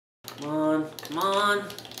come on,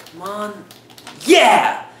 come on.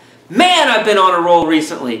 Yeah! Man, I've been on a roll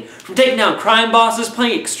recently. From taking down crime bosses,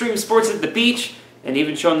 playing extreme sports at the beach, and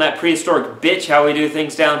even showing that prehistoric bitch how we do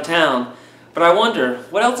things downtown. But I wonder,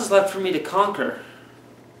 what else is left for me to conquer?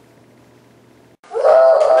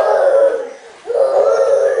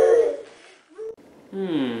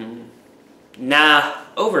 Nah,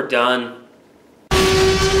 overdone.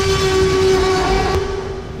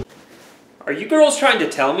 Are you girls trying to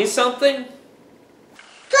tell me something?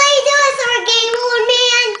 Play dinosaur game, old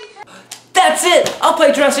man! That's it! I'll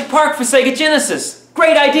play Jurassic Park for Sega Genesis.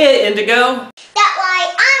 Great idea, Indigo. That's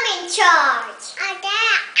why I'm in charge. I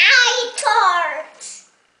got charge.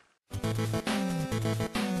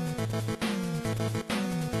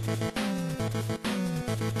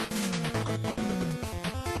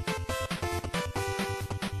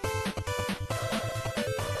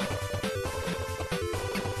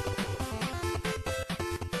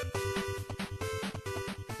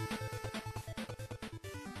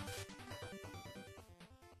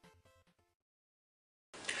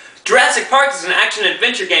 Jurassic Park is an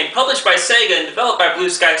action-adventure game published by Sega and developed by Blue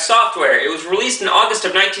Sky Software. It was released in August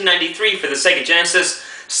of 1993 for the Sega Genesis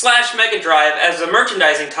 / Mega Drive as a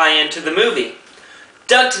merchandising tie-in to the movie.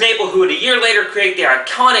 Doug Tenable, who would a year later create the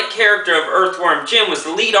iconic character of Earthworm Jim, was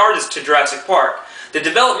the lead artist to Jurassic Park. The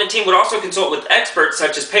development team would also consult with experts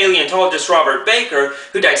such as paleontologist Robert Baker,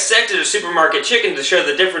 who dissected a supermarket chicken to show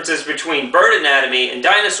the differences between bird anatomy and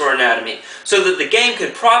dinosaur anatomy, so that the game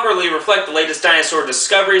could properly reflect the latest dinosaur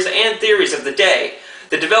discoveries and theories of the day.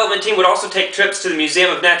 The development team would also take trips to the Museum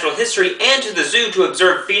of Natural History and to the zoo to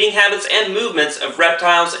observe feeding habits and movements of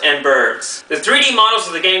reptiles and birds. The 3D models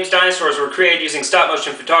of the game's dinosaurs were created using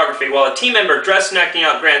stop-motion photography, while a team member dressed and acting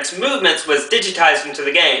out Grant's movements was digitized into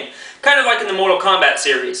the game, kind of like in the Mortal Kombat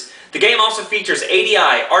series. The game also features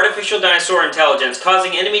ADI, Artificial Dinosaur Intelligence,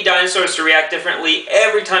 causing enemy dinosaurs to react differently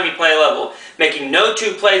every time you play a level, making no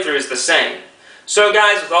two playthroughs the same. So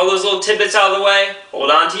guys, with all those little tidbits out of the way,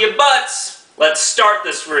 hold on to your butts! Let's start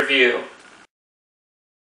this review.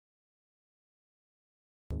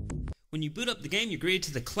 When you boot up the game, you're greeted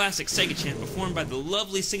to the classic Sega chant performed by the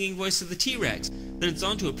lovely singing voice of the T-Rex. Then it's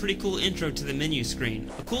on to a pretty cool intro to the menu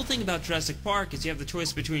screen. A cool thing about Jurassic Park is you have the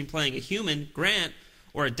choice between playing a human, Grant,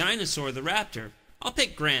 or a dinosaur, the Raptor. I'll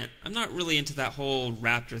pick Grant. I'm not really into that whole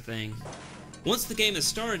raptor thing. Once the game is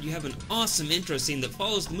started, you have an awesome intro scene that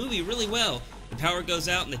follows the movie really well. The power goes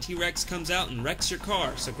out and the T-Rex comes out and wrecks your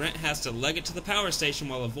car, so Grant has to lug it to the power station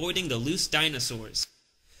while avoiding the loose dinosaurs.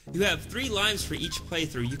 You have 3 lives for each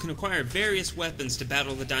playthrough. You can acquire various weapons to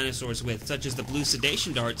battle the dinosaurs with, such as the blue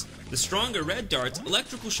sedation darts, the stronger red darts,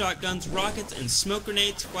 electrical shotguns, rockets, and smoke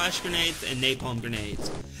grenades, flash grenades, and napalm grenades.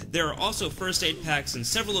 There are also first aid packs in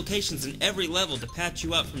several locations in every level to patch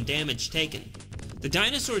you up from damage taken. The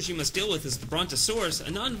dinosaurs you must deal with is the Brontosaurus,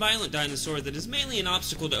 a non-violent dinosaur that is mainly an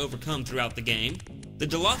obstacle to overcome throughout the game. The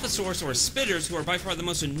Dilophosaurus, or Spitters, who are by far the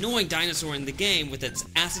most annoying dinosaur in the game with its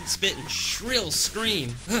acid spit and shrill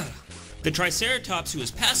scream. The Triceratops, who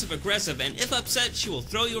is passive-aggressive, and if upset, she will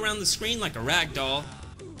throw you around the screen like a rag doll.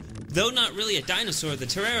 Though not really a dinosaur, the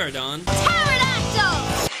Pteranodon.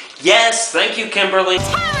 Pterodactyl! Yes, thank you, Kimberly.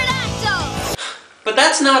 Pterodactyl! But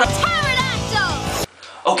that's not a... Pterodactyl!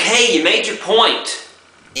 Okay, you made your point.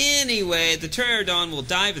 Anyway, the Pteranodon will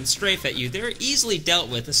dive and strafe at you. They're easily dealt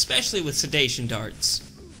with, especially with sedation darts.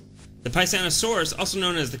 The Pisanosaurus, also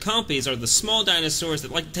known as the Compies, are the small dinosaurs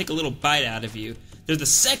that like to take a little bite out of you. They're the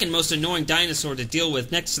second most annoying dinosaur to deal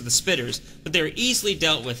with next to the Spitters, but they're easily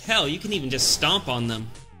dealt with. Hell, you can even just stomp on them.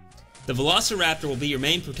 The Velociraptor will be your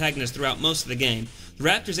main protagonist throughout most of the game. The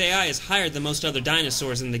raptor's AI is higher than most other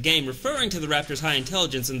dinosaurs in the game, referring to the raptor's high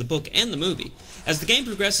intelligence in the book and the movie. As the game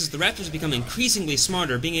progresses, the raptors become increasingly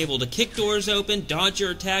smarter, being able to kick doors open, dodge your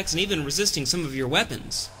attacks, and even resisting some of your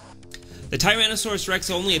weapons. The Tyrannosaurus Rex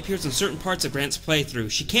only appears in certain parts of Grant's playthrough.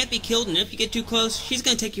 She can't be killed, and if you get too close, she's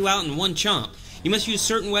going to take you out in one chomp. You must use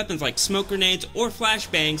certain weapons like smoke grenades or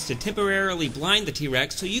flashbangs to temporarily blind the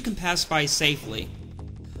T-Rex so you can pass by safely.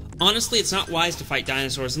 Honestly, it's not wise to fight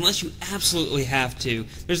dinosaurs unless you absolutely have to.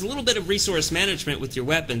 There's a little bit of resource management with your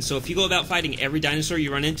weapons, so if you go about fighting every dinosaur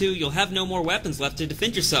you run into, you'll have no more weapons left to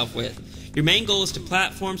defend yourself with. Your main goal is to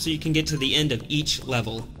platform so you can get to the end of each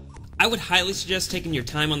level. I would highly suggest taking your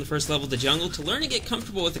time on the first level of the jungle to learn and get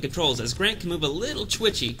comfortable with the controls, as Grant can move a little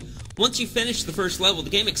twitchy. Once you finish the first level, the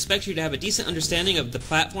game expects you to have a decent understanding of the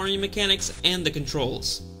platforming mechanics and the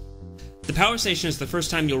controls. The power station is the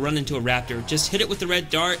first time you'll run into a raptor. Just hit it with the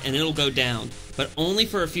red dart and it'll go down, but only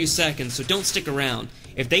for a few seconds, so don't stick around.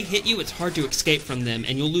 If they hit you, it's hard to escape from them,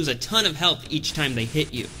 and you'll lose a ton of health each time they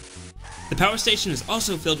hit you. The power station is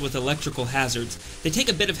also filled with electrical hazards. They take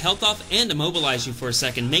a bit of health off and immobilize you for a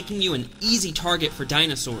second, making you an easy target for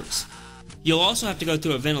dinosaurs. You'll also have to go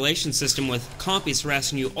through a ventilation system with compies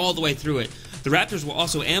harassing you all the way through it. The raptors will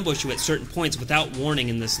also ambush you at certain points without warning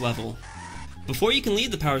in this level. Before you can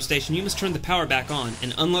leave the power station, you must turn the power back on,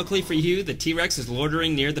 and unluckily for you, the T-Rex is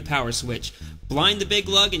loitering near the power switch. Blind the big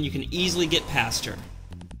lug and you can easily get past her.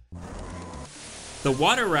 The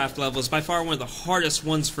water raft level is by far one of the hardest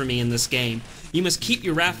ones for me in this game. You must keep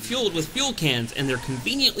your raft fueled with fuel cans, and they're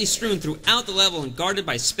conveniently strewn throughout the level and guarded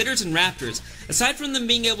by spitters and raptors. Aside from them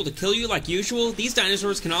being able to kill you like usual, these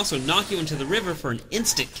dinosaurs can also knock you into the river for an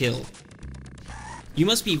instant kill. You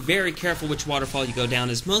must be very careful which waterfall you go down,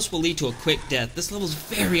 as most will lead to a quick death. This level is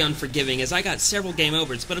very unforgiving, as I got several game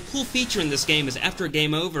overs, but a cool feature in this game is after a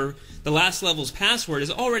game over, the last level's password is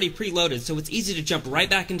already preloaded, so it's easy to jump right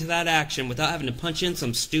back into that action without having to punch in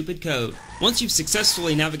some stupid code. Once you've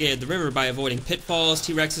successfully navigated the river by avoiding pitfalls,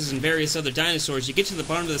 T-Rexes, and various other dinosaurs, you get to the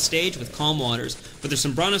bottom of the stage with calm waters, but there's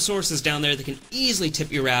some brontosauruses down there that can easily tip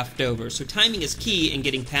your raft over, so timing is key in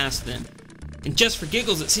getting past them. And just for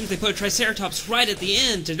giggles, it seems they put a Triceratops right at the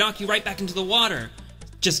end to knock you right back into the water.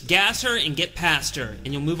 Just gas her and get past her,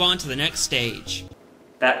 and you'll move on to the next stage.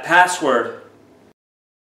 That password.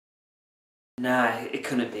 Nah, it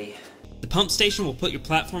couldn't be. The pump station will put your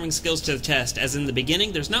platforming skills to the test, as in the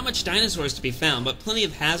beginning there's not much dinosaurs to be found, but plenty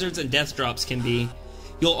of hazards and death drops can be.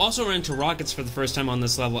 You'll also run into rockets for the first time on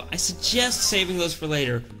this level. I suggest saving those for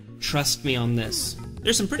later. Trust me on this.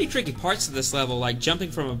 There's some pretty tricky parts to this level, like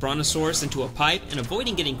jumping from a brontosaurus into a pipe and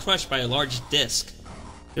avoiding getting crushed by a large disc.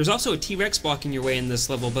 There's also a T-Rex blocking your way in this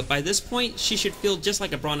level, but by this point, she should feel just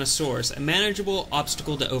like a brontosaurus, a manageable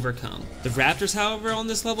obstacle to overcome. The raptors, however, on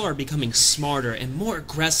this level are becoming smarter and more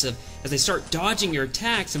aggressive as they start dodging your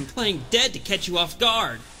attacks and playing dead to catch you off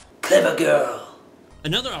guard. Clever girl.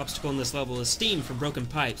 Another obstacle in this level is steam from broken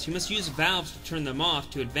pipes. You must use valves to turn them off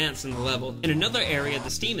to advance in the level. In another area, the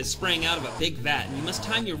steam is spraying out of a big vat, and you must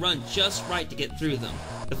time your run just right to get through them.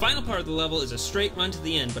 The final part of the level is a straight run to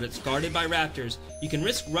the end, but it's guarded by raptors. You can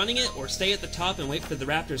risk running it or stay at the top and wait for the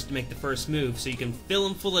raptors to make the first move, so you can fill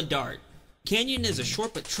them full of dart. Canyon is a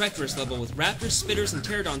short but treacherous level with raptors, spitters, and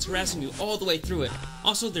pterodons harassing you all the way through it.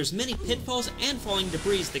 Also, there's many pitfalls and falling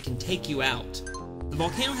debris that can take you out. The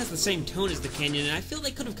volcano has the same tone as the canyon, and I feel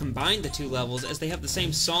they could have combined the two levels as they have the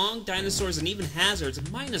same song, dinosaurs, and even hazards,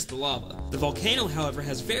 minus the lava. The volcano, however,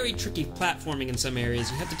 has very tricky platforming in some areas.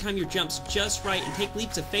 You have to time your jumps just right and take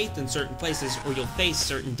leaps of faith in certain places, or you'll face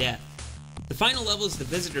certain death. The final level is the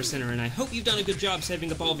Visitor Center, and I hope you've done a good job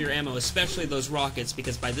saving up all of your ammo, especially those rockets,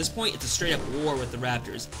 because by this point it's a straight up war with the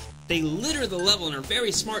raptors. They litter the level and are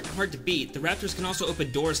very smart and hard to beat. The raptors can also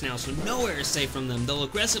open doors now, so nowhere is safe from them. They'll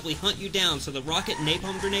aggressively hunt you down, so the rocket and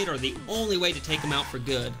napalm grenade are the only way to take them out for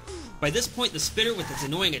good. By this point, the spitter with its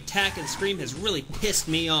annoying attack and scream has really pissed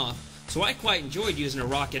me off, so I quite enjoyed using a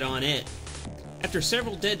rocket on it. After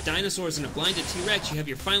several dead dinosaurs and a blinded T-Rex, you have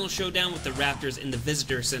your final showdown with the raptors in the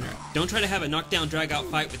Visitor Center. Don't try to have a knockdown drag-out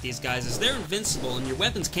fight with these guys, as they're invincible and your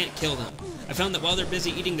weapons can't kill them. I found that while they're busy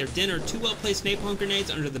eating their dinner, two well-placed napalm grenades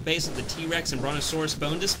under the base of the T-Rex and Brontosaurus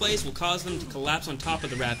bone displays will cause them to collapse on top of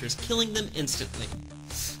the raptors, killing them instantly.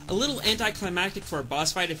 A little anticlimactic for a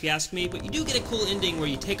boss fight if you ask me, but you do get a cool ending where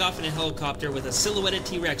you take off in a helicopter with a silhouetted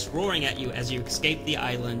T-Rex roaring at you as you escape the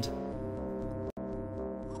island.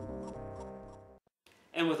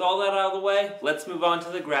 And with all that out of the way, let's move on to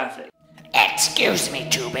the graphics. Excuse me,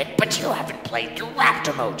 2-Bit, but you haven't played through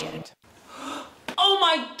Raptor mode yet. Oh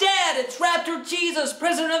my dad, it's Raptor Jesus,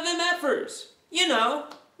 president of MFers! You know,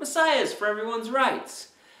 messiahs for everyone's rights.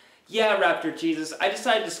 Yeah, Raptor Jesus, I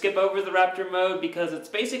decided to skip over the Raptor mode because it's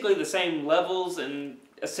basically the same levels and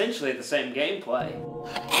essentially the same gameplay.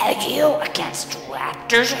 Are you against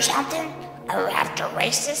raptors or something? A raptor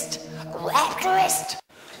racist? Raptorist?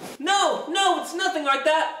 No, it's nothing like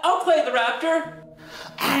that. I'll play the Raptor.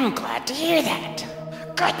 I'm glad to hear that.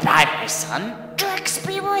 Goodbye, my son. Drex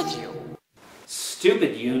be with you.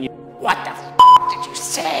 Stupid Union. What the did you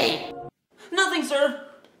say? Nothing, sir.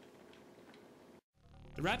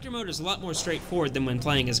 The Raptor mode is a lot more straightforward than when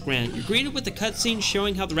playing as Grant. You're greeted with a cutscene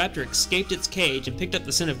showing how the raptor escaped its cage and picked up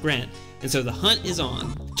the scent of Grant, and so the hunt is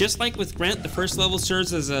on. Just like with Grant, the first level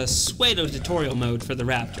serves as a pseudo-tutorial mode for the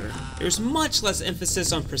raptor. There's much less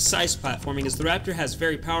emphasis on precise platforming as the raptor has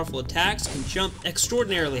very powerful attacks, can jump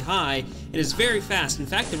extraordinarily high, and is very fast. In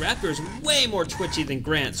fact, the raptor is way more twitchy than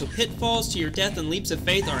Grant, so pitfalls to your death and leaps of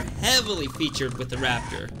faith are heavily featured with the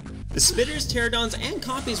raptor. The spitters, pterodons, and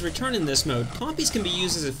compies return in this mode. Compies can be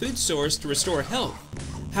used as a food source to restore health.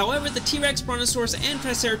 However, the T-Rex, Brontosaurus, and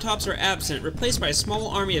Triceratops are absent, replaced by a small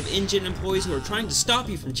army of InGen employees who are trying to stop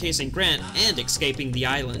you from chasing Grant and escaping the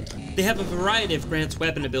island. They have a variety of Grant's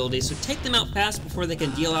weapon abilities, so take them out fast before they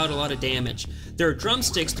can deal out a lot of damage. There are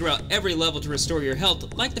drumsticks throughout every level to restore your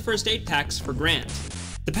health, like the first aid packs for Grant.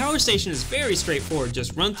 The power station is very straightforward,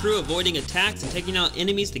 just run through avoiding attacks and taking out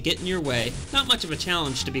enemies that get in your way. Not much of a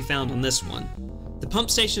challenge to be found on this one. The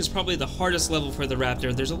pump station is probably the hardest level for the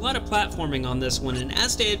Raptor. There's a lot of platforming on this one, and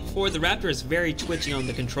as stated before, the Raptor is very twitchy on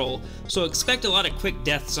the control, so expect a lot of quick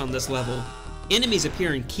deaths on this level. Enemies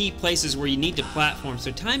appear in key places where you need to platform,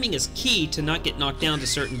 so timing is key to not get knocked down to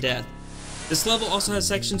certain death. This level also has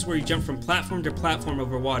sections where you jump from platform to platform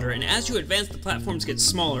over water, and as you advance the platforms get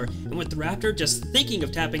smaller, and with the Raptor, just thinking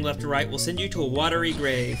of tapping left or right will send you to a watery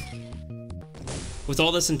grave. With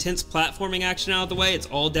all this intense platforming action out of the way, it's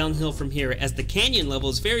all downhill from here, as the canyon level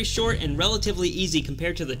is very short and relatively easy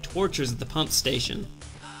compared to the tortures at the pump station.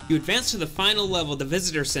 You advance to the final level, the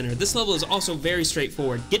Visitor Center. This level is also very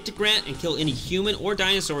straightforward. Get to Grant and kill any human or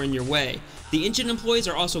dinosaur in your way. The InGen employees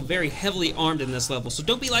are also very heavily armed in this level, so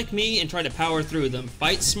don't be like me and try to power through them.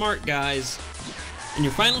 Fight smart, guys. In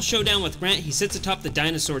your final showdown with Grant, he sits atop the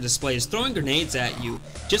dinosaur displays, throwing grenades at you.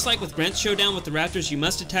 Just like with Grant's showdown with the Raptors, you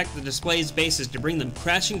must attack the display's bases to bring them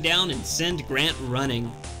crashing down and send Grant running.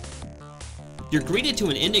 You're greeted to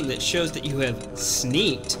an ending that shows that you have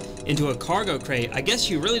sneaked into a cargo crate. I guess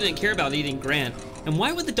you really didn't care about eating Grant. And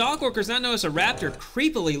why would the dog workers not notice a raptor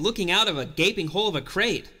creepily looking out of a gaping hole of a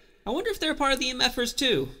crate? I wonder if they're part of the MFers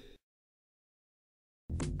too.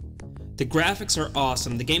 The graphics are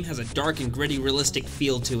awesome. The game has a dark and gritty, realistic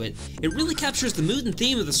feel to it. It really captures the mood and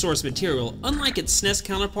theme of the source material, unlike its SNES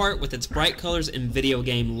counterpart with its bright colors and video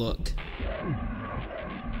game look.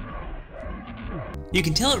 You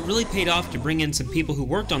can tell it really paid off to bring in some people who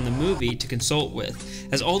worked on the movie to consult with,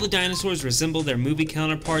 as all the dinosaurs resemble their movie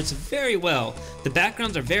counterparts very well. The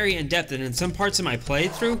backgrounds are very in-depth, and in some parts of my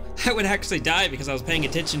playthrough, I would actually die because I was paying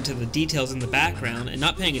attention to the details in the background and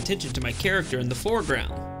not paying attention to my character in the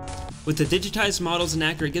foreground. With the digitized models and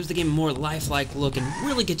actor, it gives the game a more lifelike look and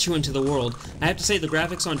really gets you into the world. I have to say the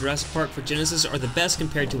graphics on Jurassic Park for Genesis are the best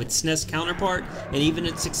compared to its SNES counterpart and even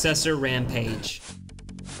its successor, Rampage.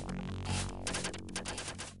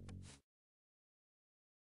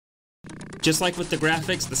 Just like with the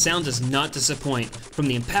graphics, the sound does not disappoint. From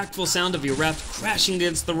the impactful sound of your raft crashing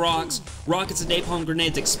against the rocks, rockets and napalm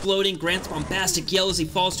grenades exploding, Grant's bombastic yell as he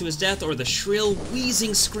falls to his death, or the shrill,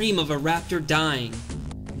 wheezing scream of a raptor dying.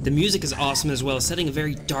 The music is awesome as well, setting a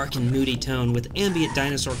very dark and moody tone with ambient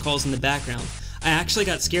dinosaur calls in the background. I actually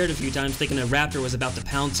got scared a few times thinking a raptor was about to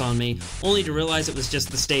pounce on me, only to realize it was just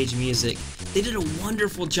the stage music. They did a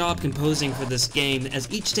wonderful job composing for this game,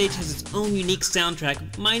 as each stage has its own unique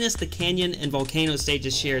soundtrack, minus the canyon and volcano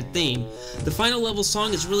stage's shared theme. The final level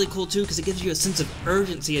song is really cool too because it gives you a sense of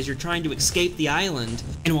urgency as you're trying to escape the island.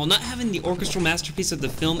 And while not having the orchestral masterpiece of the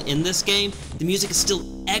film in this game, the music is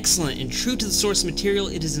still excellent and true to the source material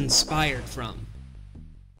it is inspired from.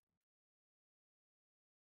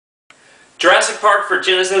 Jurassic Park for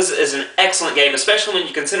Genesis is an excellent game, especially when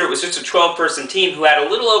you consider it was just a 12-person team who had a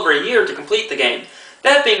little over a year to complete the game.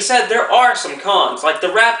 That being said, there are some cons, like the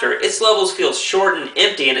Raptor. Its levels feel short and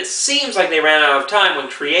empty, and it seems like they ran out of time when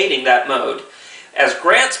creating that mode, as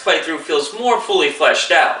Grant's playthrough feels more fully fleshed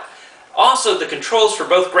out. Also, the controls for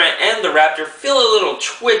both Grant and the Raptor feel a little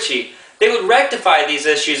twitchy. They would rectify these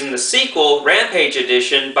issues in the sequel, Rampage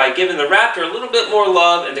Edition, by giving the Raptor a little bit more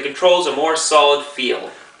love and the controls a more solid feel.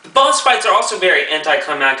 The boss fights are also very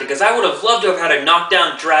anticlimactic, as I would have loved to have had a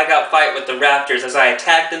knockdown, drag-out fight with the Raptors. As I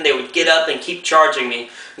attacked them, they would get up and keep charging me,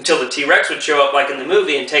 until the T-Rex would show up like in the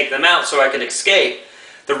movie and take them out so I could escape.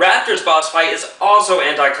 The Raptors boss fight is also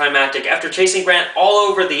anticlimactic. After chasing Grant all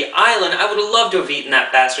over the island, I would have loved to have eaten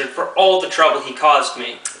that bastard for all the trouble he caused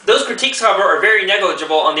me. Those critiques, however, are very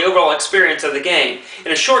negligible on the overall experience of the game.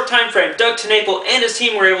 In a short time frame, Doug TenNapel and his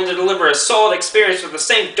team were able to deliver a solid experience with the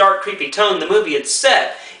same dark, creepy tone the movie had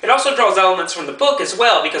set. It also draws elements from the book as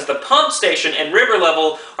well, because the pump station and river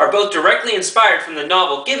level are both directly inspired from the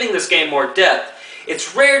novel, giving this game more depth.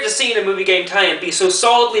 It's rare to see in a movie game tie-in be so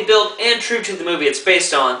solidly built and true to the movie it's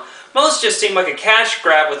based on. Most just seem like a cash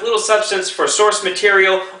grab with little substance for source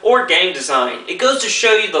material or game design. It goes to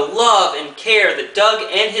show you the love and care that Doug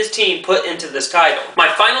and his team put into this title. My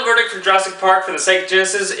final verdict for Jurassic Park for the Sega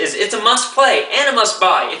Genesis is it's a must-play and a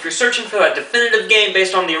must-buy. If you're searching for that definitive game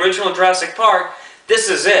based on the original Jurassic Park, this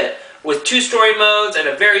is it. With 2 story modes and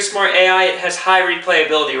a very smart AI, it has high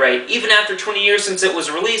replayability rate. Even after 20 years since it was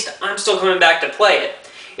released, I'm still coming back to play it.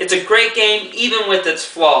 It's a great game even with its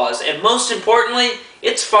flaws, and most importantly,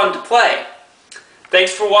 it's fun to play.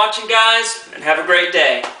 Thanks for watching, guys, and have a great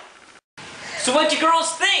day. So what'd you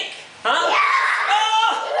girls think? Huh?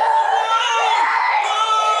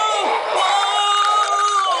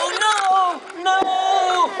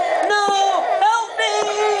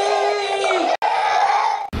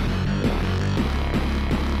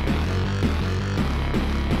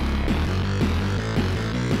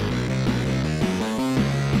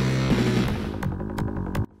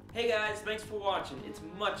 Hey guys, thanks for watching. It's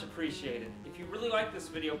much appreciated. If you really like this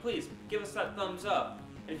video, please give us that thumbs up.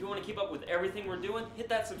 And if you want to keep up with everything we're doing, hit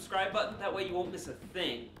that subscribe button. That way you won't miss a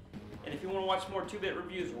thing. And if you want to watch more 2-Bit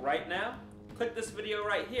reviews right now, click this video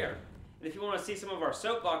right here. And if you want to see some of our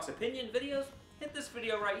soapbox opinion videos, hit this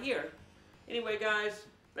video right here. Anyway guys,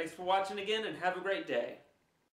 thanks for watching again and have a great day.